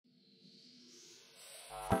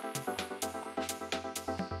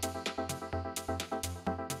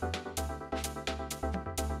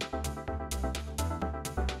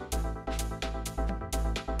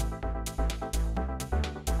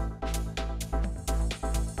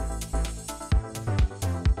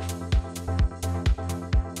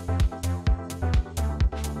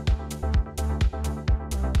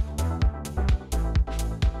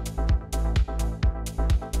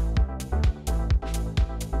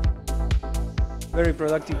Very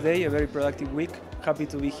productive day, a very productive week. Happy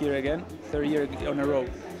to be here again, third year on a row.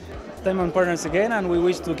 Time on partners again, and we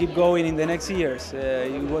wish to keep going in the next years.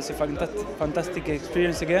 It was a fantastic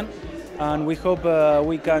experience again, and we hope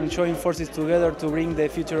we can join forces together to bring the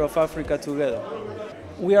future of Africa together.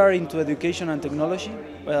 We are into education and technology.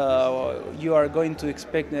 You are going to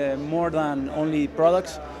expect more than only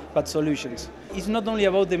products, but solutions. It's not only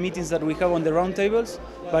about the meetings that we have on the roundtables,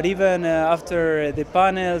 but even after the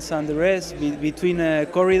panels and the rest, between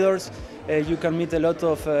corridors, you can meet a lot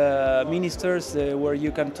of ministers where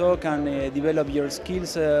you can talk and develop your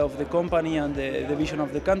skills of the company and the vision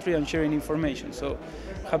of the country and sharing information. So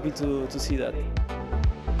happy to see that.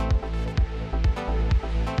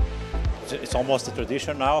 It's almost a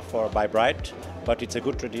tradition now for Bright, but it's a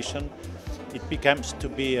good tradition. It becomes to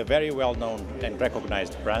be a very well-known and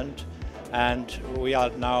recognized brand, and we are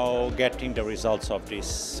now getting the results of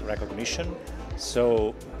this recognition.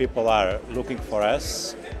 So people are looking for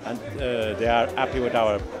us, and they are happy with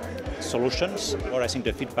our solutions. Or I think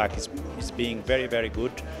the feedback is being very, very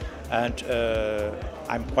good, and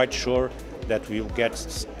I'm quite sure that we will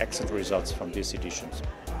get excellent results from these editions.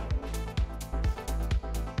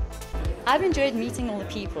 I've enjoyed meeting all the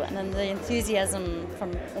people and then the enthusiasm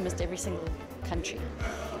from almost every single country.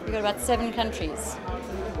 We've got about 7 countries.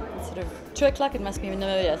 Sort of 2 o'clock it must be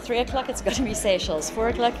Namibia, 3 o'clock it's got to be Seychelles, 4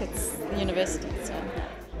 o'clock it's the university. So.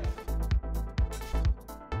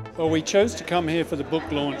 Well, we chose to come here for the book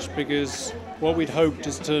launch because what we'd hoped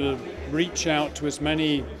is to reach out to as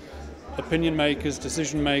many opinion makers,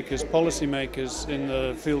 decision makers, policy makers in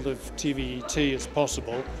the field of TVET as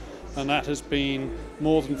possible, and that has been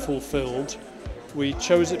more than fulfilled. We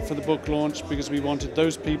chose it for the book launch because we wanted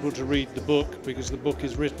those people to read the book, because the book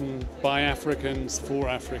is written by Africans for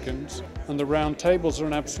Africans. And the round tables are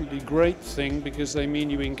an absolutely great thing because they mean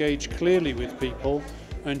you engage clearly with people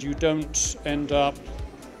and you don't end up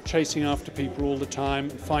chasing after people all the time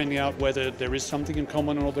and finding out whether there is something in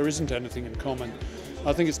common or there isn't anything in common.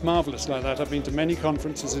 I think it's marvellous like that. I've been to many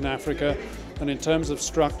conferences in Africa, and in terms of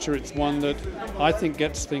structure, it's one that I think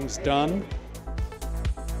gets things done.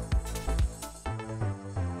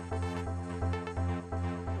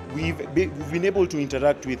 We've been able to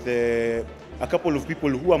interact with a couple of people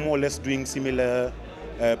who are more or less doing similar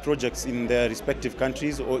projects in their respective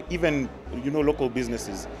countries, or even local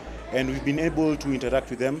businesses. And we've been able to interact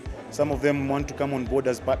with them. Some of them want to come on board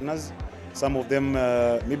as partners. Some of them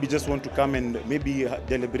maybe just want to come and maybe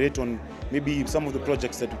deliberate on maybe some of the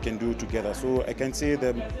projects that we can do together. So I can say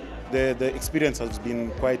the experience has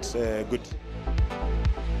been quite good.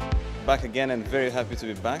 Back again and very happy to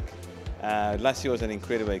be back. Last year was an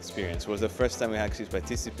incredible experience. It was the first time we actually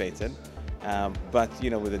participated. But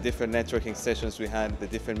with the different networking sessions we had, the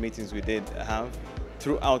different meetings we did have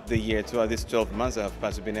throughout the year, throughout these 12 months,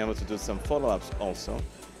 I've been able to do some follow-ups also,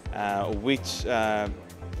 which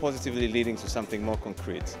positively leading to something more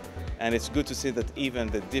concrete. And it's good to see that even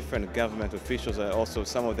the different government officials are also,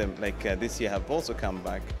 some of them like this year have also come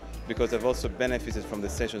back because they've also benefited from the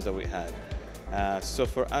sessions that we had. So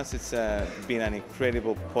for us it's been an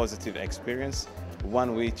incredible positive experience,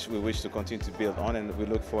 one which we wish to continue to build on, and we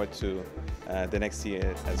look forward to the next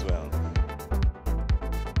year as well.